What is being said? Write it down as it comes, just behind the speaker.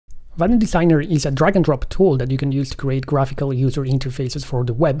Vaadin Designer is a drag and drop tool that you can use to create graphical user interfaces for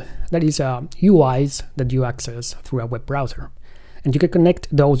the web. That is UIs that you access through a web browser. And you can connect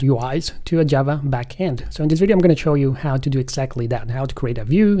those UIs to a Java backend. So in this video, I'm going to show you how to do exactly that, how to create a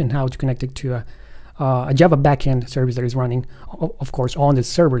view and how to connect it to a Java backend service that is running, of course, on the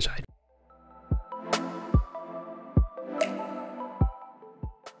server side.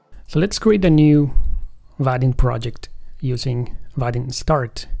 So let's create a new Vaadin project using Vaadin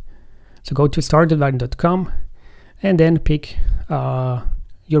Start. So go to start.vaadin.com and then pick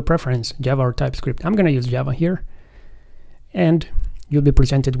your preference, Java or TypeScript. I'm going to use Java here. And you'll be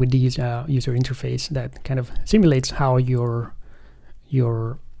presented with these user interface that kind of simulates how your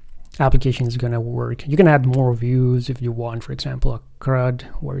application is going to work. You can add more views if you want, for example, a CRUD,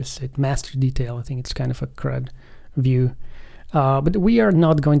 where is it? Master detail, I think it's kind of a CRUD view. But we are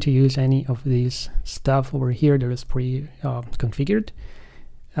not going to use any of these stuff over here that is pre-configured.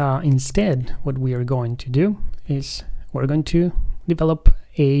 Instead, what we are going to do is we're going to develop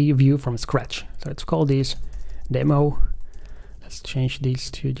a view from scratch. So let's call this demo. Let's change this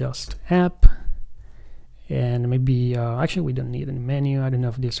to just app. And maybe, actually we don't need any menu. I don't know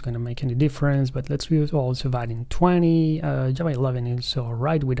if this is going to make any difference, but let's use also Vaadin 20. Java 11 is all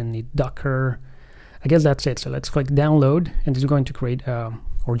right. We don't need Docker. I guess that's it. So let's click download, and it's going to create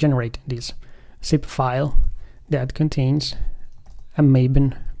or generate this zip file that contains a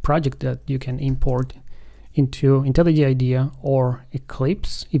Maven project that you can import into IntelliJ IDEA or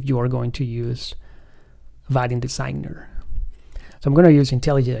Eclipse if you are going to use Vaadin Designer. So I'm going to use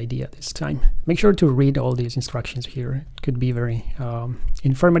IntelliJ IDEA this time. Make sure to read all these instructions here. It could be very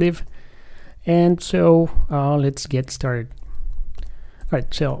informative. And so let's get started. All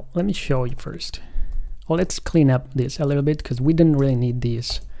right, so let me show you first. Well, let's clean up this a little bit because we didn't really need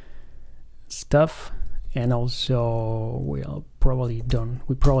this stuff. And also we probably don't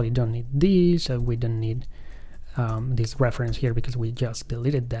need these. We don't need this reference here because we just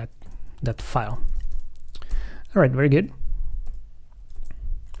deleted that file. All right, very good.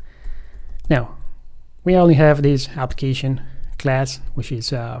 Now we only have this application class, which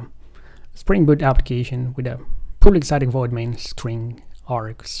is a Spring Boot application with a public static void main string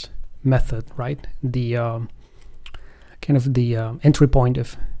args method, right? The kind of the entry point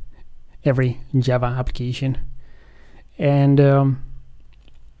of every Java application. And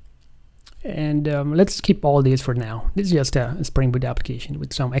let's skip all these for now. This is just a Spring Boot application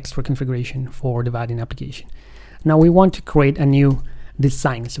with some extra configuration for the Vaadin application. Now we want to create a new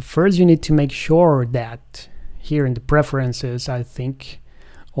design. So first you need to make sure that here in the preferences, I think,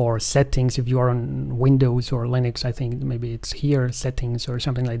 or settings, if you are on Windows or Linux, I think maybe it's here, settings or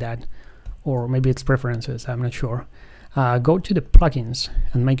something like that, or maybe it's preferences, I'm not sure. Go to the plugins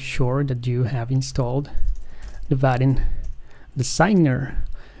and make sure that you have installed the Vaadin Designer.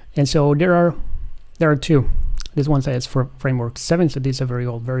 And so there are two. This one says for framework 7, so this is a very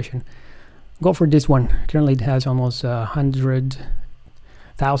old version. Go for this one. Currently it has almost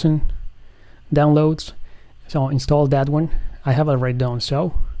 100,000 downloads. So install that one. I have already done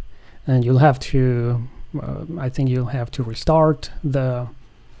so. And you'll have to, I think you'll have to restart the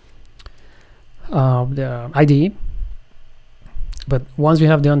IDE. But once you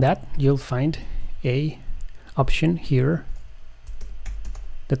have done that, you'll find a option here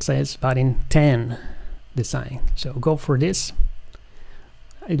that says Vaadin 10 design. So go for this.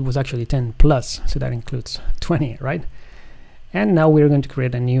 It was actually 10 plus, so that includes 20, right? And now we're going to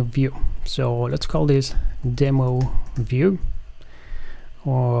create a new view. So let's call this demo view.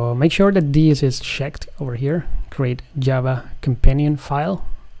 Make sure that this is checked over here. Create Java companion file.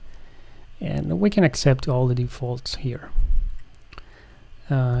 And we can accept all the defaults here.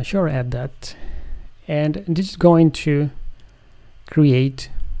 Sure, add that. And this is going to create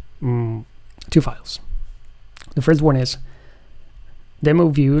two files. The first one is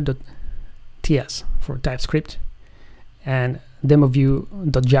demoview.ts for TypeScript and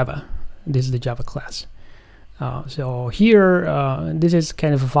demoview.java. This is the Java class. So here, this is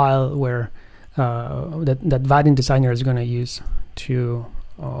kind of a file where that Vaadin Designer is going to use to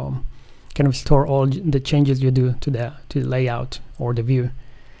kind of store all the changes you do to the layout or the view.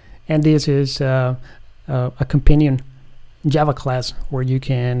 And this is a companion Java class where you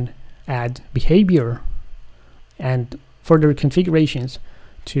can add behavior and further configurations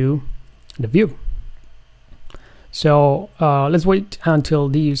to the view. So let's wait until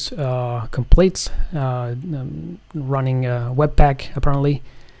these completes, running Webpack apparently,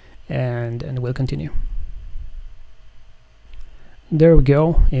 and we'll continue. There we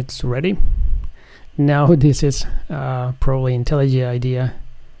go, it's ready. Now this is probably IntelliJ IDEA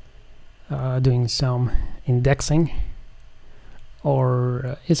doing some indexing,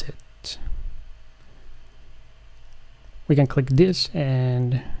 or is it? we can click this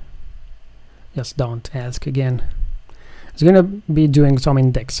and just don't ask again. It's gonna be doing some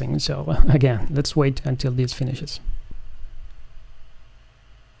indexing, so again, let's wait until this finishes.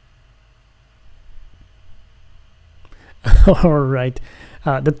 All right,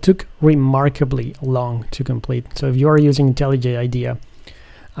 that took remarkably long to complete. So if you are using IntelliJ IDEA,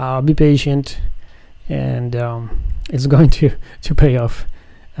 be patient, and it's going to pay off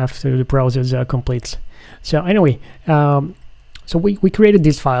after the process completes. So anyway, so we created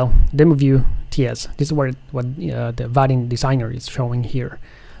this file, demo view TS. This is what the Vaadin Designer is showing here.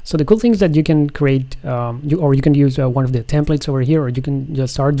 So the cool thing is that you can create, you can use one of the templates over here, or you can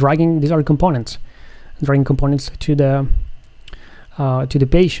just start dragging. These are components, dragging components to the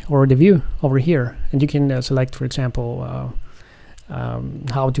page or the view over here, and you can select, for example,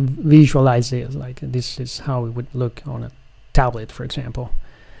 how to visualize this. Like this is how it would look on a tablet, for example.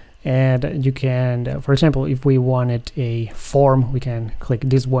 And you can, for example, if we wanted a form, we can click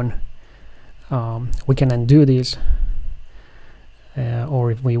this one. We can undo this,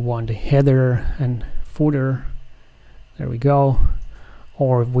 or if we want a header and footer, there we go.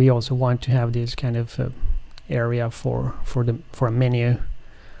 Or if we also want to have this kind of area for a menu.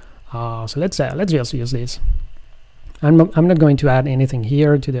 So let's just use this. I'm not going to add anything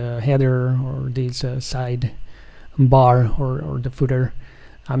here to the header or this side bar or the footer.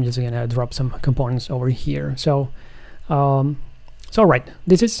 I'm just gonna drop some components over here. So so right,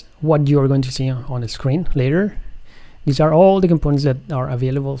 this is what you are going to see on the screen later. These are all the components that are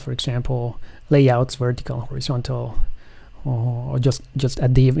available. For example, layouts, vertical, horizontal, or just a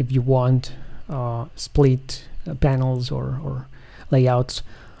div if you want, split panels or layouts,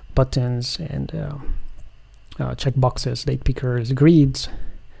 buttons, and checkboxes, date pickers, grids,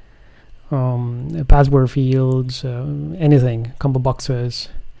 password fields, anything, combo boxes,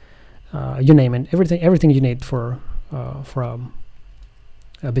 you name it, everything you need for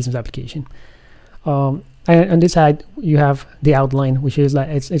a business application. And on this side you have the outline, which is like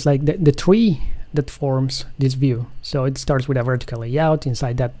it's like the tree that forms this view. So it starts with a vertical layout.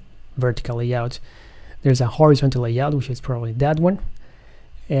 Inside that vertical layout there's a horizontal layout, which is probably that one,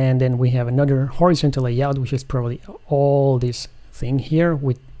 and then we have another horizontal layout, which is probably all this thing here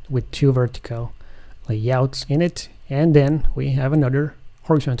with two vertical layouts in it, and then we have another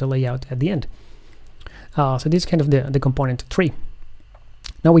horizontal layout at the end. So this is kind of the component tree.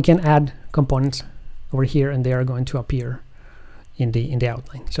 Now we can add components over here, and they are going to appear in the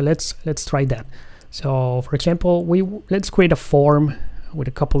outline. So let's try that. So for example, let's create a form with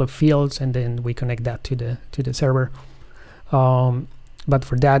a couple of fields, and then we connect that to the server. But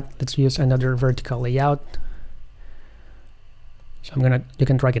for that, let's use another vertical layout. So you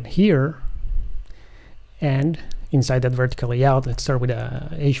can drag it here, and inside that vertical layout, let's start with a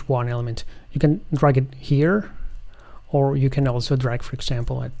H1 element. You can drag it here, or you can also drag, for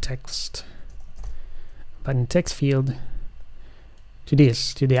example, a text button text field to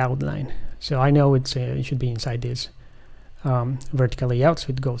the outline. So I know it should be inside this vertical layout, so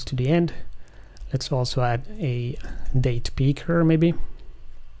it goes to the end. Let's also add a date picker, maybe.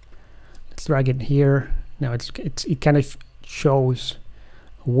 Let's drag it here. Now it kind of shows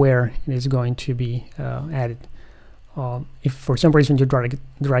where it is going to be added. If for some reason you drag it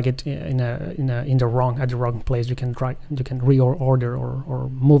at the wrong place, you can reorder or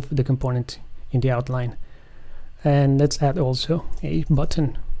move the component in the outline. And let's add also a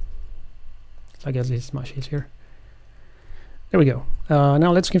button. So I guess this is much easier. There we go.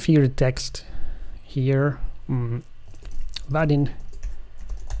 Now let's configure the text here. Vaadin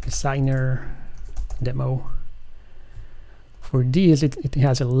Designer demo. For this, it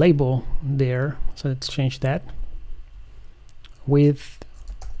has a label there, so let's change that with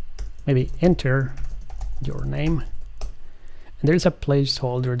maybe enter your name. And there's a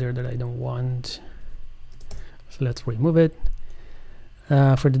placeholder there that I don't want, so let's remove it.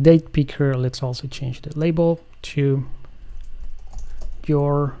 For the date picker, let's also change the label to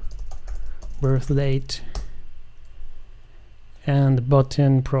your birth date, and the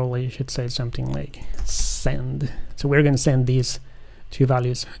button probably should say something like send. So we're going to send these two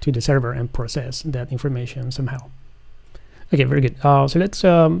values to the server and process that information somehow. Okay, very good. So let's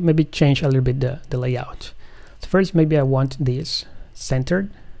maybe change a little bit the layout. So first, maybe I want this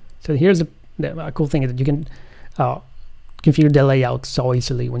centered. So here's the cool thing, that you can configure the layout so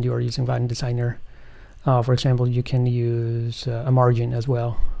easily when you are using Vaadin Designer. For example, you can use a margin as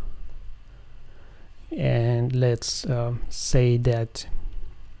well. And let's say that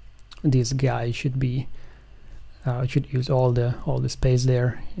this guy should be should use all the space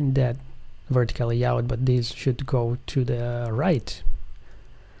there in that vertical layout, but this should go to the right.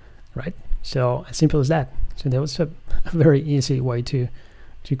 So as simple as that. So that was a very easy way to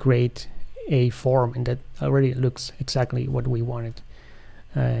create a form, and that already looks exactly what we wanted.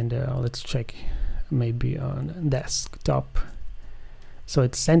 And let's check maybe on desktop. So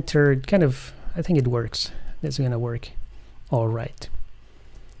it's centered, kind of, I think it works. It's gonna work. All right.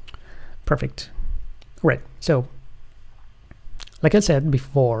 Perfect. Right, so like I said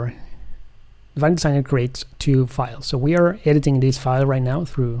before, Vaadin Designer creates two files. So we are editing this file right now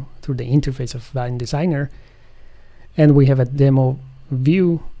through the interface of Vaadin Designer, and we have a demo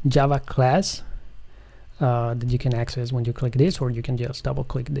view Java class that you can access when you click this, or you can just double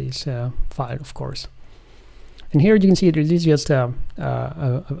click this file, of course. And here you can see it is just a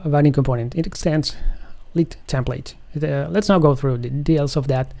Vaadin component. It extends lit template. Let's now go through the details of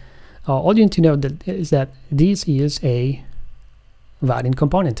that. All you need to know is that this is a Vaadin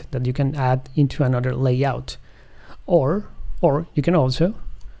component that you can add into another layout, or you can also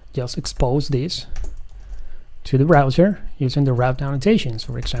just expose this to the browser using the route annotations,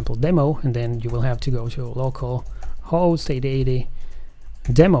 for example demo, and then you will have to go to local host 8080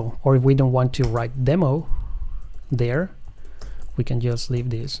 demo, or if we don't want to write demo there, we can just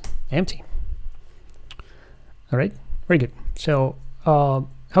leave this empty. All right, very good. So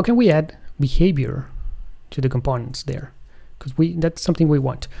how can we add behavior to the components there? Because that's something we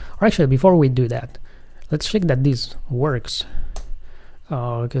want. Or actually, before we do that, let's check that this works,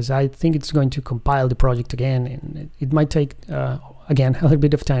 because I think it's going to compile the project again, and it might take again a little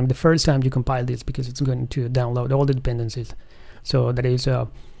bit of time the first time you compile this, because it's going to download all the dependencies. So that is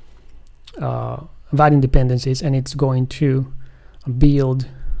Vaadin dependencies, and it's going to build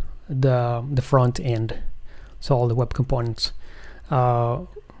the front end, so all the web components.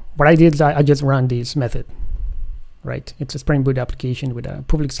 What I did is I just ran this method, right? It's a Spring Boot application with a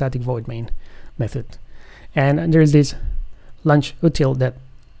public static void main method, and there's this launch util that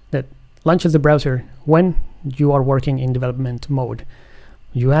launches the browser when you are working in development mode.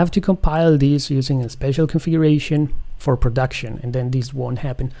 You have to compile this using a special configuration for production, and then this won't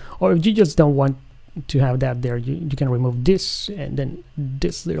happen. Or if you just don't want to have that there, you can remove this and then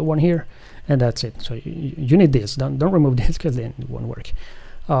this little one here, and that's it. So you need this. Don't remove this, because then it won't work.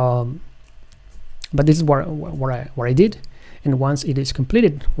 But this is what I did, and once it is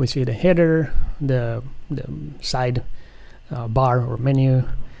completed, we see the header, the side bar or menu,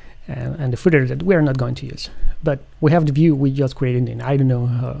 and the footer that we are not going to use. But we have the view we just created in, I don't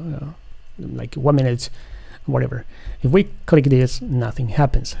know, like 1 minute, whatever. If we click this, nothing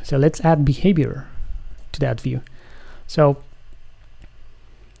happens. So let's add behavior to that view. So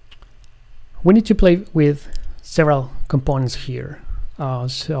we need to play with several components here.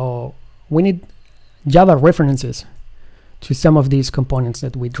 So we need Java references to some of these components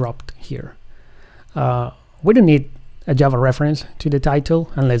that we dropped here. We don't need a Java reference to the title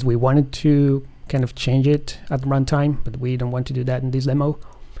unless we wanted to kind of change it at runtime, but we don't want to do that in this demo.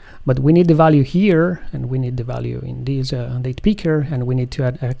 But we need the value here, and we need the value in this date picker, and we need to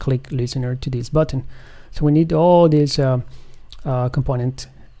add a click listener to this button. So we need all these components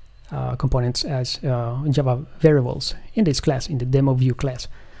as Java variables in this class, in the demo view class.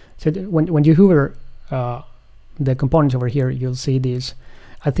 So when you hover the components over here, you'll see this.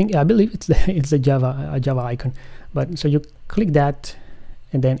 I believe it's a Java icon. But so you click that,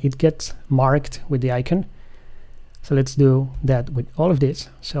 and then it gets marked with the icon. So let's do that with all of this.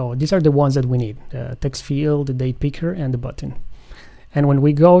 So these are the ones that we need: the text field, the date picker, and the button. And when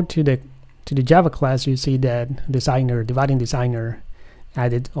we go to the Java class, you see that designer, the Vaadin Designer,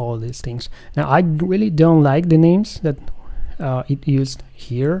 added all these things. Now I really don't like the names that it used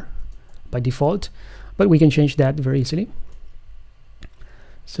here by default, but we can change that very easily.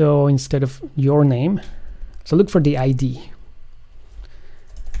 So instead of your name, so look for the ID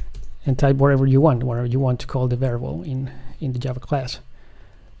and type whatever you want to call the variable in the Java class.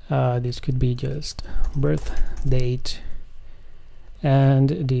 This could be just birth date, and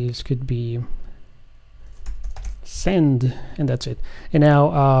this could be send, and that's it. And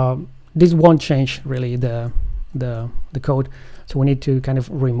now this won't change really the code, so we need to kind of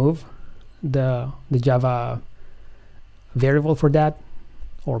remove the Java variable for that,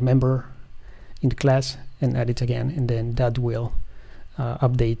 or member in the class, and add it again, and then that will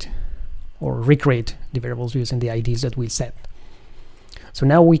update or recreate the variables using the IDs that we set. So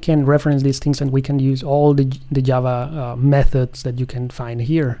now we can reference these things, and we can use all the Java methods that you can find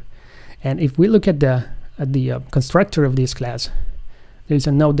here. And if we look at the constructor of this class, there's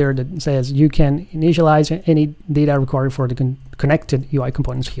a note there that says you can initialize any data required for the connected UI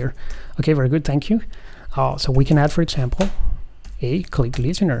components here. Okay, very good, thank you. So we can add, for example, a click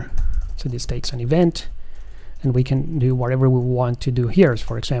listener. So this takes an event, and we can do whatever we want to do here. So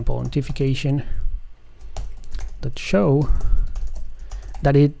for example, notification that show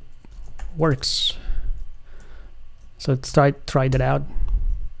that it works. So let's try that out.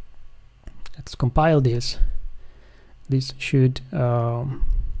 Let's compile this. This should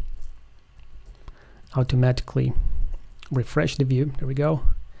automatically refresh the view. There we go.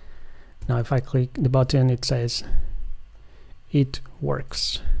 Now if I click the button, it says it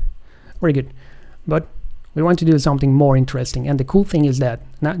works. Very good. But we want to do something more interesting, and the cool thing is that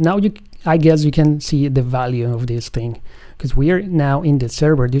now I guess you can see the value of this thing, because we are now in the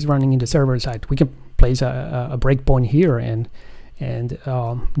server. This is running in the server side. We can place a breakpoint here and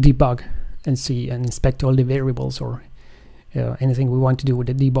debug and see and inspect all the variables, or anything we want to do with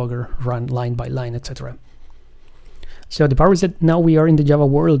the debugger, run line by line, etc. So the power is that now we are in the Java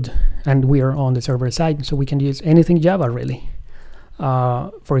world and we are on the server side, so we can use anything Java really.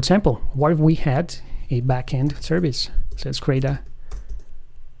 For example, what if we had a backend service? So let's create a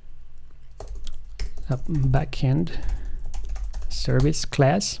backend service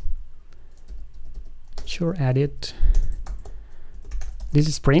class. Sure, add it. This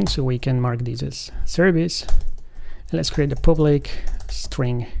is Spring, so we can mark this as service. And let's create a public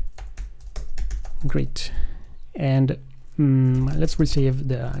string greet, and let's receive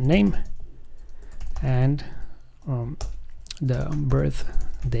the name and the birth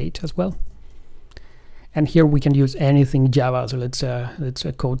date as well. And here we can use anything Java. So let's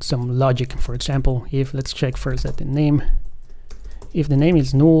code some logic. For example, if let's check first that the name, if the name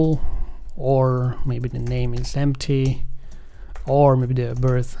is null, or maybe the name is empty, or maybe the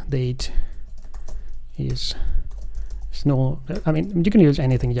birth date is null. I mean, you can use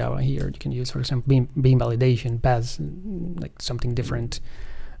anything Java here. You can use, for example, beam validation, pass like something different.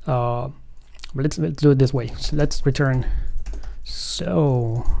 But let's do it this way. So let's return.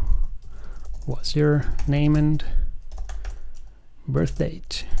 So what's your name and birth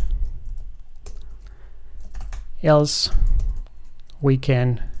date? Else we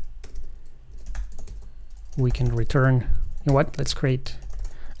can return, you know what, let's create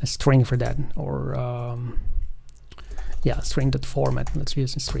a string for that, or yeah, string.format. Let's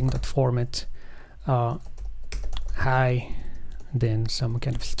use a string.format, hi, then some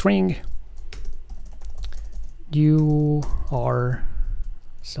kind of string. You are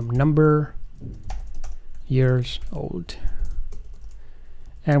some number, years old,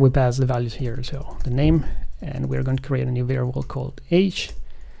 and we pass the values here. So the name, and we're going to create a new variable called age,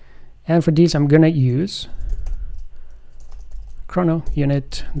 and for this I'm gonna use chrono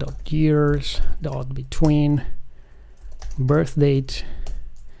unit dot years dot between birth date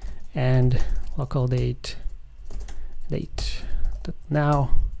and local date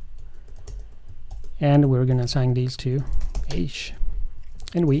now, and we're gonna assign these to age,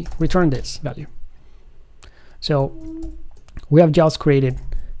 and we return this value. So we have just created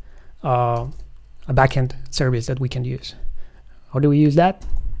a backend service that we can use. How do we use that?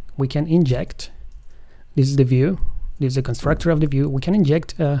 We can inject, this is the view, this is the constructor of the view. We can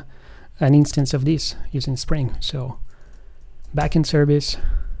inject an instance of this using Spring. So backend service,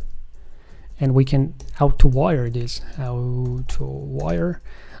 and we can auto-wire this,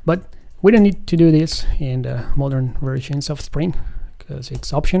 but we don't need to do this in the modern versions of Spring because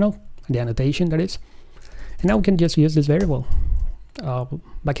it's optional, the annotation that is. And now we can just use this variable,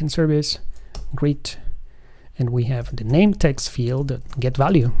 backend service greet, and we have the name text field that get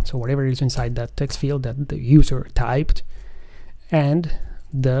value, so whatever is inside that text field that the user typed, and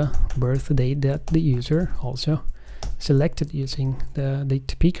the birth date that the user also selected using the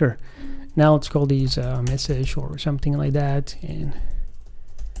date picker. Now let's call these message or something like that, and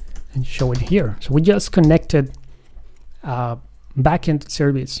show it here. So we just connected backend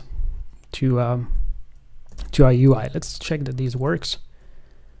service to our UI. Let's check that this works.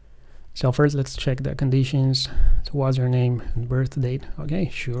 So first let's check the conditions. So what's your name and birth date? Okay,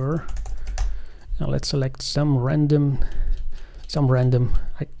 sure. Now let's select some random,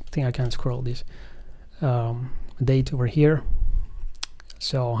 I think I can scroll this date over here.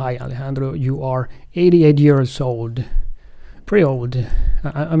 So hi Alejandro, you are 88 years old. Pretty old.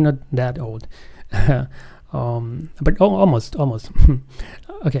 I'm not that old. But almost.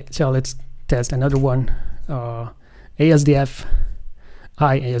 Okay, so let's test another one. ASDF.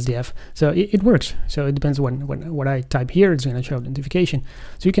 Hi ASDF. So it works. So it depends when what I type here, it's going to show identification.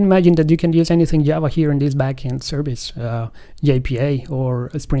 So you can imagine that you can use anything Java here in this backend service, JPA or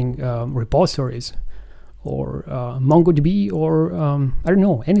Spring repositories, or MongoDB, or I don't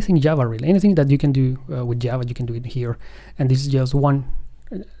know, anything Java really. Anything that you can do with Java, you can do it here. And this is just one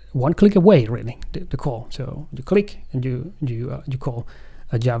click away really, the call. So you click and you call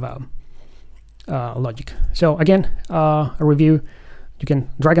a Java logic. So again, a review. You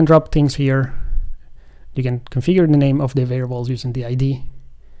can drag and drop things here You can configure the name of the variables using the ID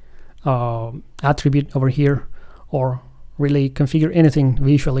attribute over here, or really configure anything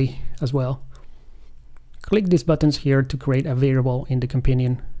visually as well. Click these buttons here to create a variable in the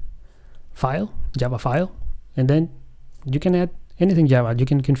companion file, Java file, and then you can add anything Java. You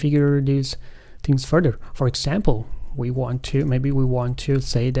can configure these things further. For example, maybe we want to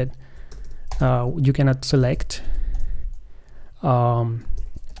say that you cannot select a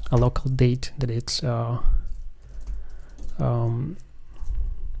local date that it's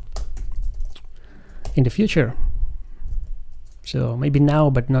in the future. So maybe now,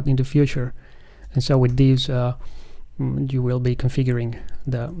 but not in the future. And so with these, you will be configuring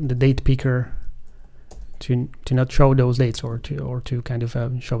the date picker to not show those dates, or to kind of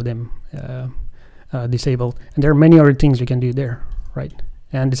show them disabled. And there are many other things you can do there, right?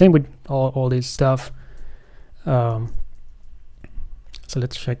 And the same with all this stuff. So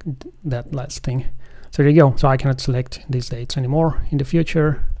let's check that last thing. So there you go. So I cannot select these dates anymore in the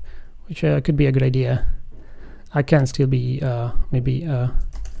future, which could be a good idea. I can still be maybe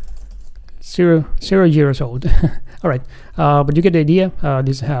 0 years old. All right, but you get the idea.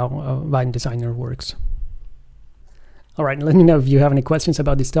 This is how Vaadin Designer works. All right, let me know if you have any questions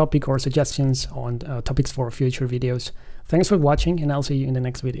about this topic or suggestions on topics for future videos. Thanks for watching, and I'll see you in the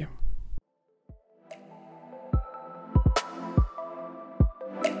next video.